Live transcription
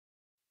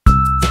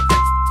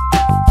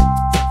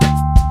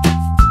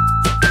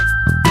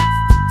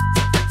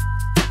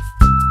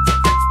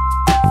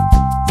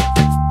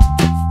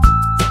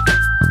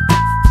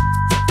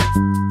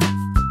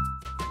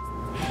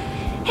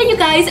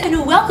guys,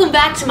 and welcome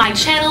back to my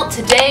channel.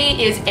 Today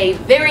is a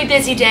very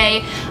busy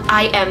day.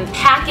 I am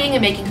packing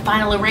and making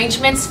final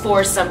arrangements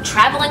for some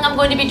traveling I'm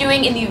going to be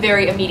doing in the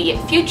very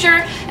immediate future,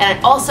 and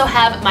I also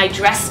have my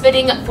dress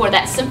fitting for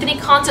that symphony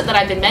concert that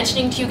I've been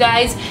mentioning to you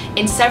guys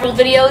in several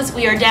videos.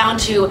 We are down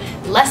to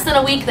less than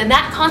a week than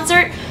that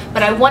concert,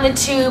 but I wanted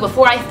to,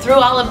 before I threw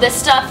all of this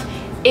stuff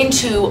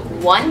into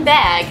one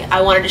bag, I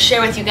wanted to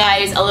share with you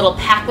guys a little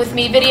pack with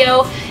me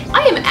video.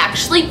 I am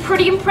actually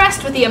pretty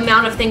impressed with the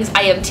amount of things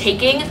I am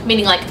taking,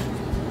 meaning like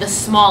the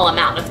small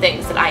amount of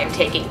things that I am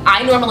taking.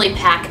 I normally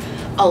pack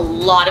a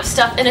lot of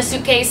stuff in a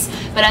suitcase,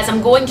 but as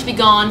I'm going to be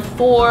gone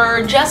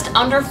for just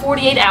under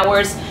 48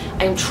 hours,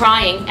 I'm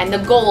trying, and the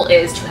goal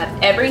is to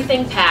have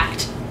everything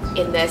packed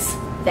in this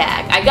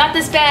bag. I got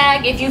this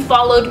bag if you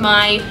followed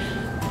my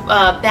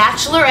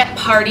bachelorette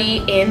party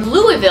in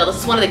Louisville. This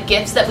is one of the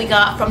gifts that we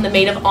got from the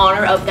maid of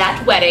honor of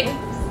that wedding.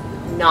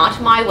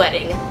 Not my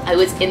wedding. I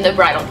was in the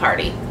bridal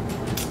party.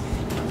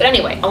 But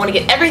anyway, I want to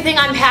get everything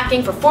I'm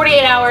packing for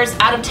 48 hours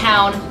out of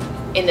town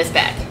in this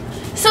bag.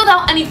 So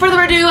without any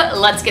further ado,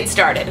 let's get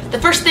started.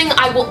 The first thing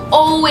I will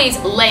always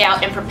lay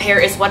out and prepare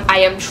is what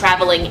I am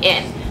traveling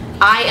in.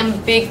 I am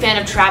a big fan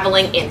of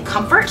traveling in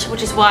comfort,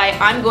 which is why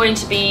I'm going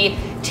to be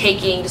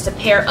taking just a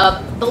pair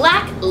of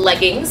black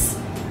leggings.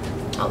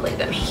 I'll lay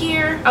them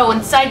here. Oh,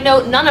 and side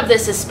note, none of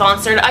this is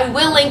sponsored. I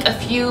will link a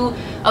few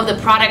of the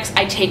products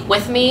I take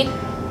with me,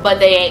 but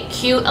they ain't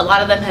cute. A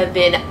lot of them have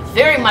been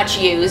very much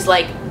used,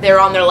 like they're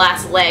on their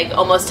last leg,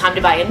 almost time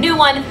to buy a new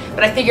one,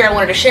 but I figure I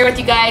wanted to share with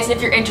you guys, and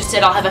if you're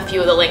interested, I'll have a few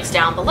of the links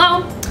down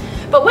below.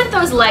 But with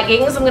those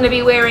leggings, I'm gonna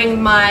be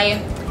wearing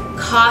my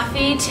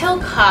Coffee Till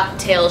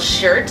Cocktail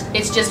shirt.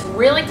 It's just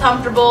really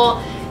comfortable,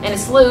 and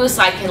it's loose.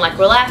 I can like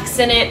relax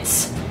in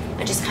it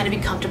and just kind of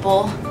be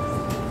comfortable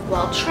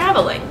while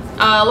traveling.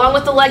 Along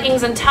with the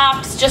leggings and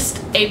tops,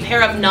 just a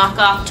pair of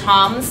knockoff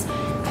Toms.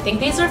 I think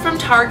these are from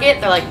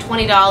Target. They're like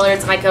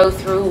 $20, and I go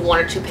through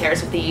one or two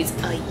pairs of these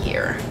a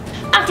year.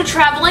 After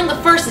traveling, the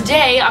first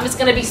day, I'm just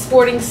gonna be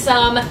sporting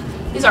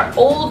these are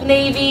Old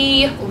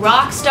Navy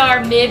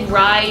Rockstar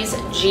mid-rise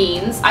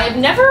jeans. I have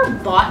never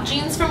bought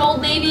jeans from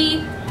Old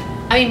Navy.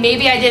 I mean,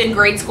 maybe I did in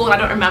grade school and I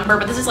don't remember,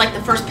 but this is like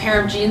the first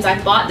pair of jeans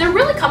I've bought. They're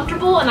really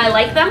comfortable and I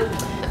like them.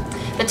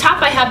 The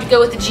top I have to go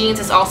with the jeans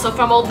is also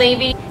from Old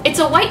Navy. It's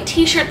a white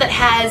t-shirt that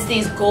has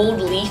these gold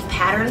leaf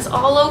patterns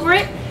all over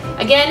it.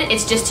 Again,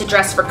 it's just to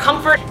dress for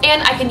comfort,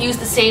 and I can use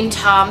the same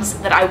Toms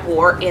that I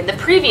wore in the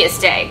previous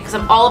day, because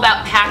I'm all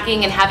about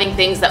packing and having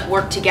things that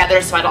work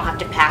together so I don't have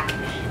to pack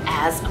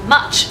as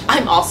much.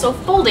 I'm also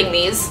folding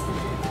these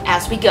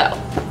as we go.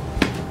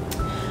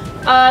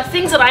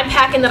 Things that I'm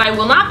packing that I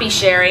will not be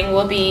sharing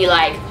will be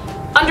like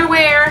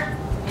underwear,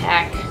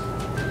 pack,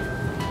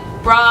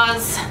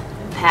 bras,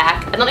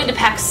 pack. I don't need to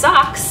pack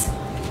socks,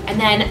 and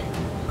then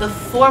the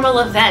formal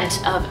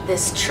event of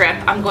this trip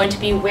I'm going to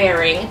be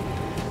wearing.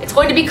 It's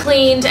going to be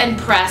cleaned and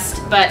pressed,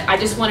 but I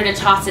just wanted to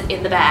toss it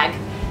in the bag.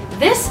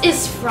 This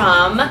is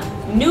from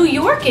New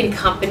York &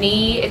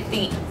 Company. It's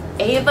the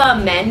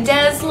Eva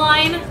Mendes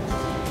line.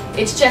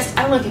 It's just,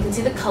 I don't know if you can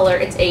see the color,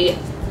 it's a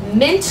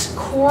mint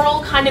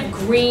coral kind of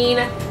green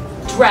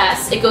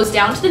dress. It goes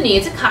down to the knee,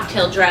 it's a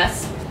cocktail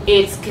dress.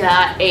 It's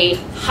got a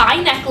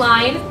high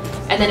neckline,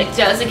 and then it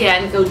does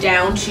again go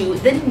down to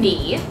the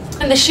knee.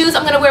 And the shoes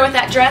I'm gonna wear with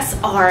that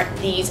dress are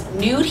these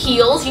nude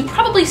heels. You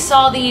probably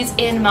saw these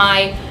in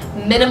my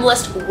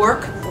minimalist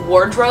work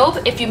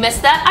wardrobe. If you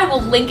missed that, I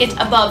will link it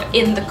above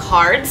in the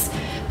cards.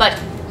 But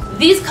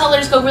these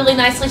colors go really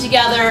nicely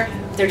together.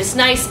 They're just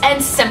nice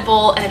and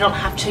simple, and I don't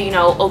have to, you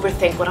know,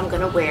 overthink what I'm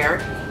gonna wear.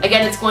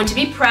 Again, it's going to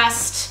be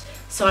pressed,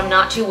 so I'm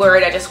not too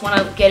worried. I just want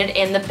to get it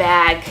in the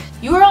bag.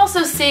 You are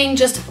also seeing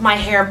just my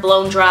hair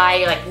blown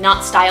dry, like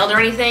not styled or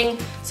anything.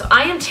 So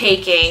I am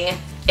taking,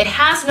 it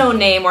has no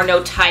name or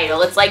no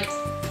title. It's like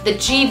the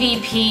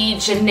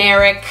GVP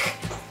generic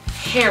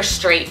hair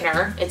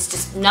straightener. It's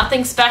just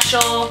nothing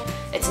special.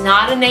 It's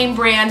not a name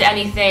brand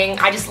anything.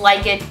 I just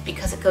like it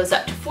because it goes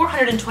up to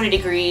 420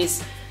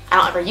 degrees. I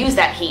don't ever use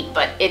that heat,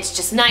 but it's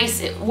just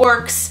nice. It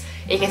works.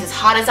 It gets as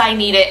hot as I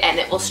need it, and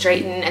it will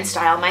straighten and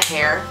style my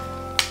hair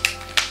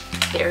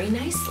very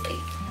nicely.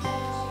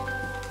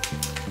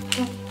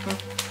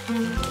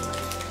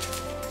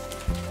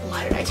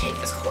 Why did I take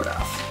this cord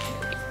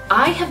off?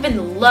 I have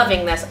been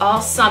loving this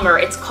all summer.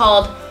 It's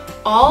called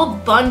All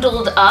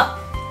Bundled Up.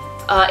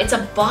 It's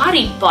a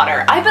body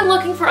butter. I've been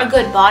looking for a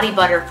good body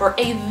butter for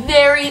a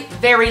very,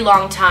 very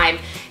long time.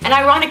 And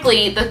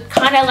ironically, the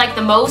kind I like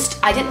the most,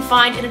 I didn't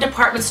find in a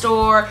department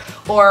store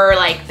or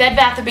like Bed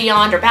Bath &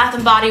 Beyond or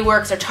Bath & Body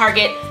Works or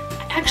Target.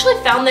 I actually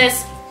found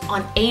this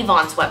on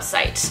Avon's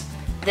website.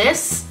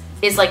 This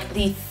is like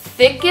the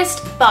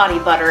thickest body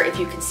butter, if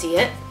you can see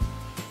it.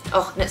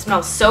 Oh, and it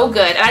smells so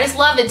good. And I just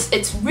love it.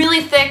 It's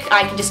really thick.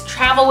 I can just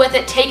travel with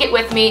it, take it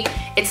with me.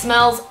 It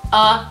smells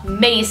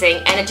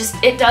amazing, and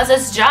it does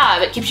its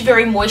job. It keeps you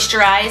very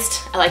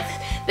moisturized. I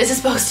like, this is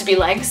supposed to be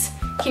legs.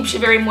 Keeps you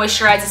very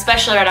moisturized,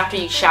 especially right after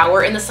you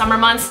shower in the summer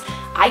months.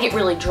 I get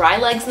really dry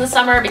legs in the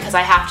summer because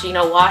I have to, you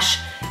know, wash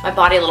my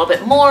body a little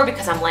bit more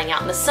because I'm laying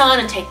out in the sun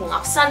and taking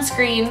off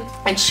sunscreen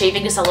and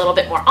shaving just a little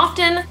bit more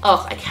often.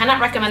 Oh, I cannot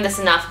recommend this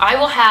enough. I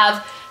will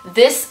have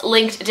this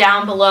linked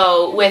down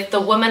below with the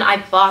woman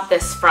I bought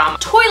this from.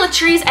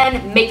 Toiletries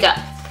and makeup.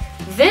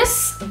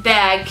 This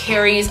bag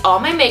carries all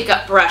my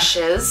makeup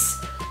brushes.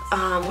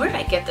 Where did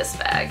I get this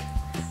bag?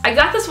 I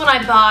got this when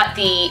I bought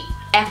the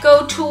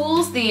Echo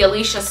Tools, the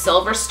Alicia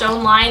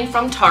Silverstone line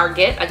from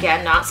Target.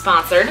 Again, not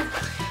sponsored.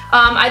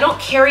 I don't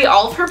carry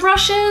all of her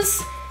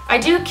brushes. I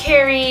do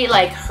carry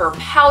like her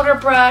powder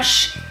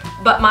brush,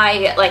 but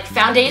my like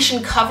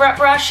foundation cover-up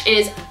brush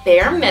is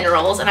Bare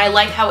Minerals, and I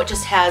like how it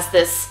just has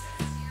this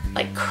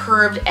like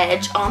curved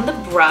edge on the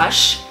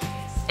brush.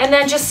 And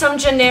then just some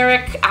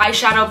generic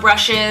eyeshadow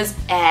brushes,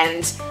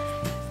 and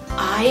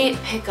I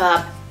pick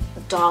up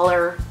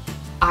dollar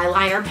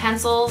eyeliner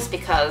pencils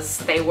because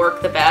they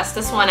work the best.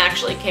 This one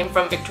actually came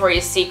from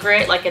Victoria's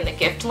Secret, like in the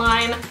gift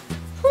line.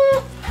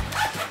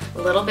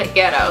 A little bit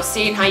ghetto,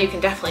 seeing how you can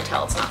definitely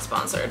tell it's not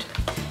sponsored.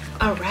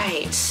 All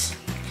right,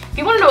 if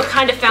you want to know what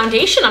kind of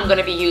foundation I'm going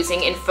to be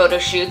using in photo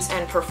shoots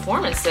and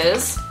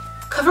performances,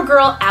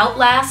 CoverGirl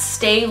Outlast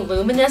Stay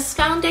Luminous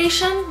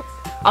Foundation.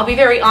 I'll be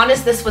very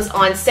honest, this was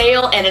on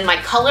sale and in my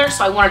color,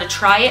 so I wanted to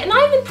try it, and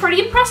I've been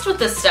pretty impressed with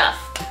this stuff.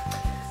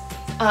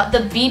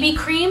 The BB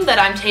cream that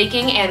I'm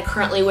taking and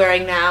currently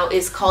wearing now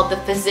is called the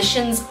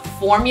Physicians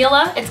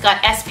Formula. It's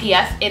got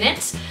SPF in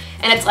it,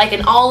 and it's like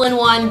an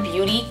all-in-one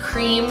beauty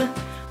cream.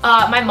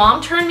 My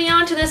mom turned me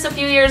on to this a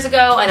few years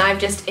ago, and I've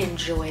just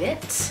enjoyed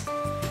it.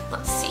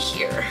 Let's see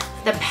here.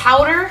 The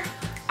powder,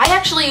 I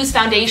actually use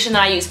foundation,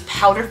 then I use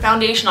powder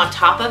foundation on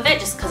top of it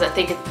just because I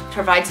think it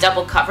provides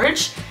double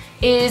coverage,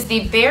 is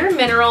the Bare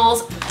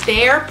Minerals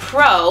Bare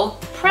Pro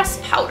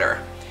Press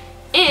Powder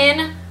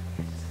in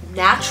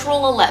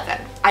Natural 11.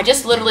 I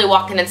just literally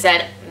walked in and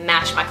said,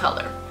 match my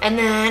color. And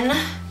then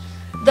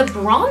the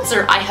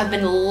bronzer I have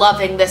been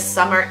loving this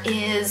summer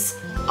is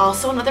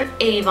also another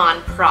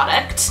Avon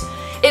product.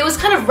 It was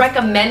kind of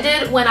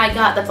recommended when I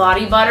got the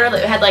body butter.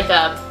 It had like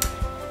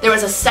there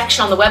was a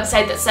section on the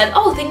website that said,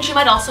 oh, things you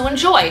might also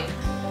enjoy.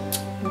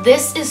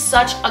 This is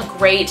such a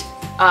great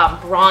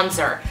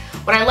bronzer.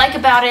 What I like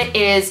about it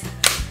is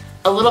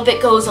a little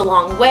bit goes a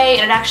long way,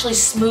 and it actually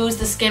smooths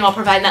the skin while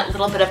providing that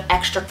little bit of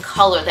extra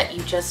color that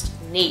you just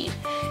need.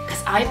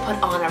 Because I put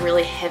on a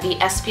really heavy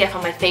SPF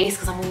on my face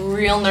because I'm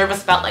real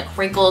nervous about like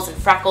wrinkles and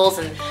freckles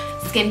and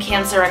skin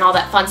cancer and all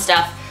that fun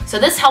stuff. So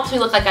this helps me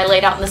look like I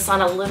laid out in the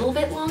sun a little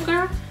bit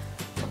longer.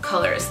 What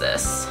color is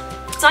this?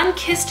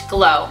 Sun-Kissed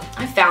Glow.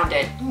 I found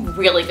it. I'm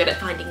really good at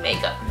finding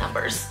makeup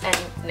numbers and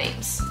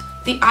names.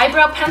 The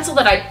eyebrow pencil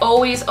that I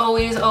always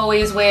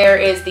wear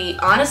is the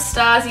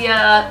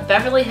Anastasia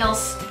Beverly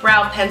Hills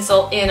Brow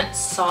Pencil in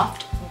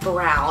Soft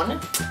Brown.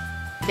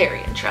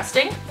 Very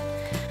interesting.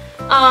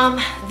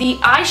 The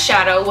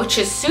eyeshadow, which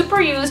is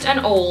super used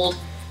and old,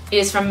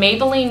 is from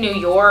Maybelline New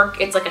York.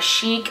 It's like a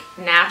chic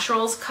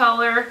naturals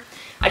color.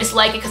 I just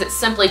like it because it's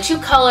simply two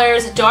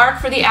colors,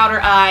 dark for the outer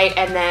eye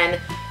and then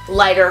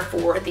lighter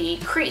for the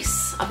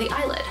crease of the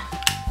eyelid.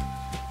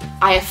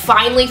 I have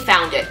finally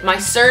found it. My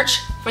search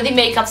for the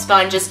makeup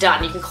sponge is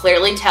done. You can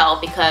clearly tell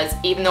because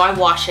even though I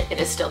wash it, it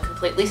is still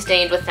completely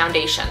stained with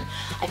foundation.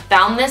 I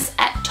found this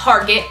at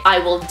Target. I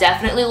will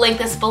definitely link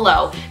this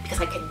below because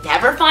I can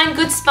never find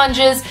good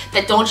sponges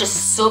that don't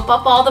just soap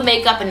up all the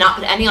makeup and not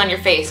put any on your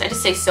face. I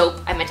just say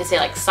soap. I meant to say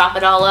like sop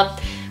it all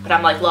up, but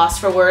I'm like lost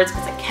for words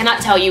because I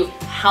cannot tell you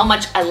how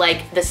much I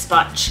like this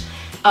sponge.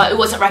 It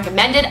wasn't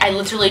recommended. I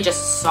literally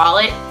just saw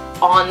it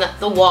on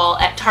the wall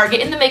at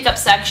Target in the makeup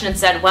section and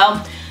said,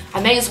 well,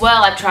 I may as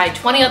well. I've tried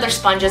 20 other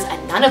sponges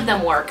and none of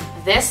them work.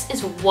 This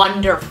is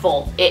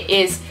wonderful. It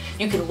is,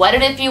 you can wet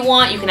it if you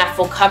want, you can have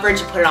full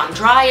coverage and put it on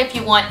dry if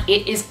you want.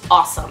 It is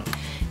awesome.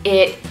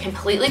 It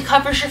completely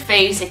covers your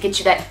face. It gets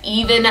you that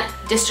even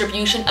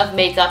distribution of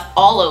makeup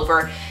all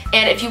over.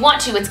 And if you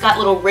want to, it's got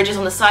little ridges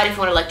on the side if you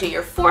want to like do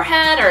your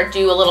forehead or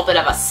do a little bit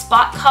of a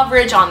spot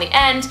coverage on the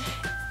end.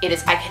 It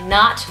is, I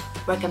cannot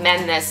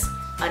recommend this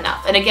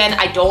enough. And again,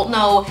 I don't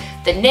know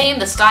the name,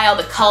 the style,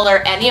 the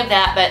color, any of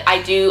that, but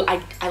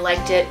I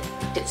liked it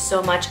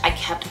so much I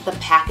kept the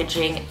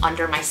packaging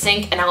under my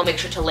sink, and I will make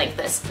sure to link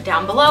this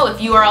down below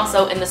if you are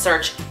also in the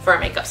search for a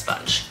makeup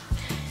sponge.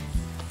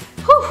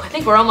 Whew, I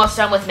think we're almost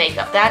done with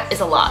makeup. That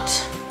is a lot.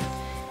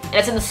 And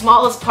it's in the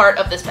smallest part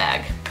of this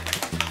bag.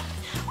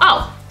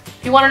 Oh,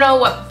 if you want to know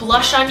what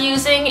blush I'm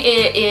using,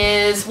 it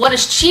is one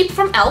is cheap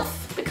from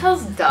e.l.f.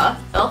 because duh,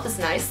 e.l.f. is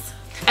nice.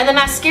 And the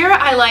mascara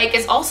I like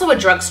is also a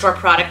drugstore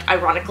product,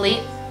 ironically.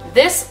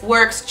 This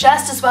works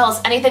just as well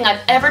as anything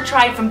I've ever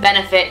tried from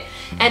Benefit,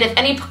 and if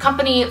any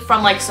company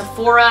from like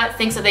Sephora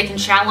thinks that they can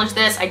challenge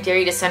this, I dare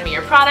you to send me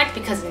your product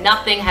because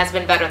nothing has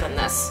been better than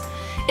this.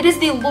 It is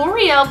the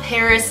L'Oreal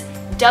Paris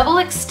Double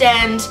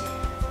Extend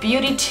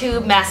Beauty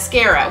Tube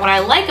Mascara. What I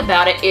like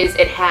about it is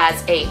it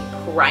has a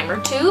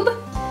primer tube.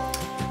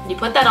 You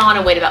put that on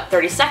and wait about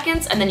 30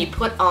 seconds, and then you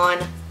put on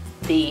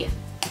the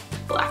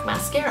black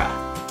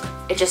mascara.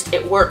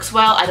 It works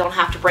well. I don't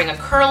have to bring a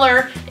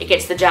curler. It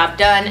gets the job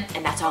done,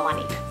 and that's all I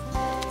need.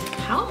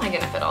 How am I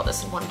gonna fit all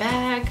this in one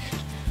bag?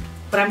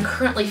 What I'm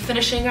currently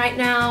finishing right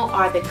now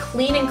are the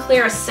Clean and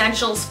Clear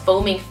Essentials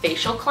Foaming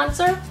Facial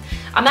Cleanser.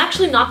 I'm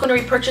actually not going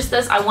to repurchase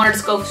this. I wanted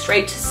to go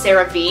straight to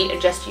CeraVe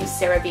and just use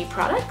CeraVe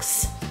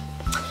products.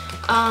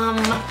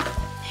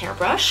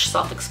 Hairbrush,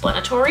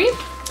 self-explanatory.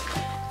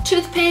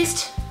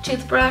 Toothpaste,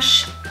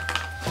 toothbrush,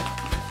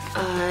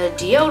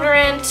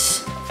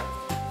 deodorant,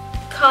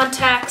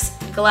 contacts,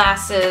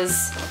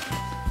 glasses.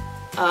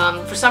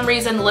 For some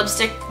reason, the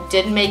lipstick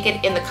didn't make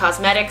it in the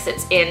cosmetics.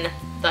 It's in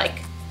like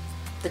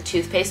the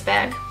toothpaste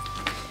bag.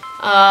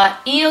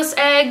 EOS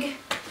egg,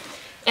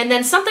 and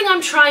then something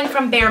I'm trying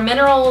from Bare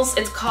Minerals.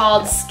 It's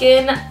called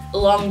Skin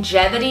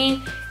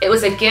Longevity. It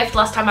was a gift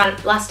last time I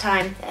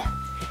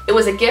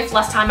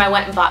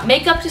went and bought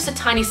makeup, just a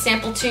tiny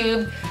sample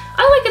tube.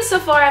 I like it so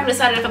far. I haven't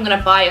decided if I'm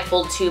gonna buy a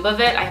full tube of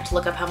it. I have to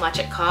look up how much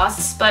it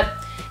costs,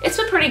 but it's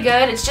been pretty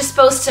good. It's just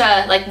supposed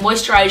to like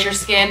moisturize your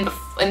skin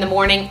in the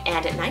morning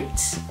and at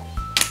night.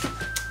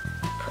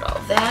 Put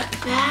all that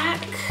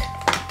back.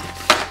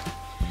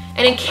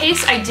 And in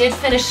case I did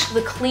finish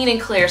the Clean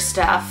and Clear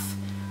stuff,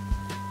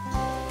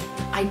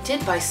 I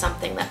did buy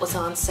something that was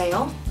on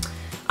sale.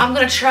 I'm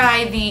gonna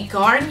try the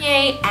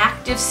Garnier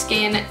Active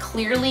Skin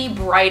Clearly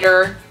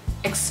Brighter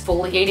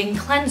Exfoliating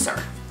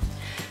Cleanser.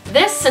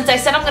 This, since I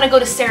said I'm gonna go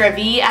to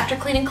CeraVe after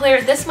Clean and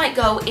Clear, this might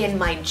go in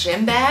my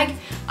gym bag.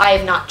 I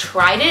have not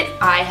tried it.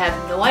 I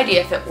have no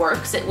idea if it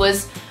works. It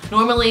was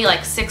normally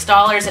like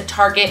 $6 at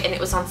Target and it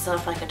was on sale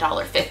for like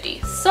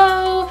 $1.50.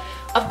 So,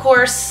 of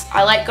course,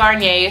 I like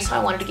Garnier, so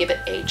I wanted to give it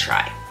a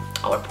try.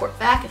 I'll report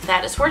back if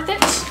that is worth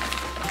it.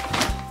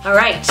 All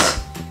right,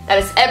 that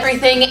is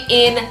everything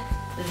in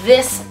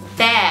this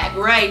bag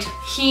right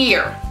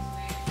here.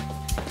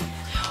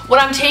 What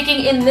I'm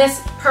taking in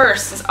this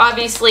purse is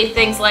obviously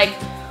things like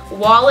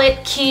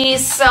wallet,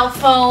 keys, cell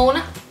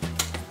phone,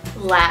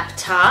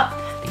 laptop,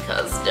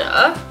 because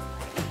duh.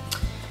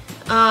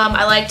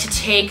 I like to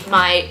take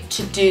my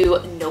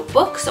to-do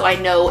notebook so I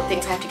know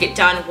things I have to get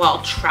done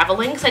while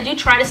traveling, because I do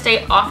try to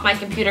stay off my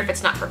computer if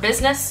it's not for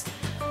business.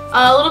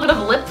 A little bit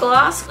of lip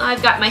gloss.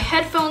 I've got my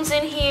headphones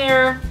in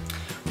here,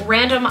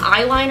 random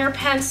eyeliner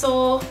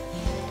pencil.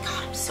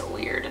 God, I'm so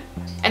weird.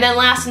 And then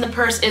last in the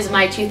purse is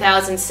my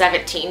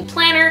 2017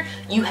 planner.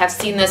 You have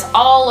seen this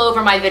all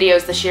over my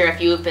videos this year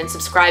if you have been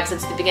subscribed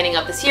since the beginning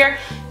of this year.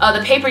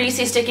 The paper you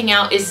see sticking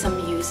out is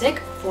some music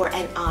for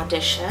an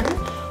audition.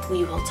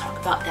 We will talk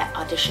about that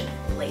audition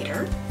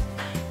later.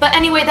 But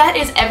anyway, that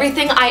is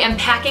everything I am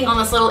packing on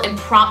this little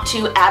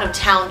impromptu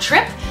out-of-town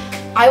trip.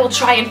 I will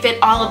try and fit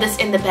all of this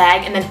in the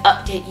bag and then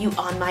update you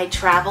on my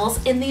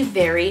travels in the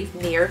very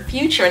near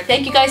future.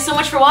 Thank you guys so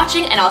much for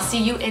watching, and I'll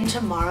see you in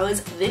tomorrow's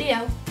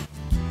video.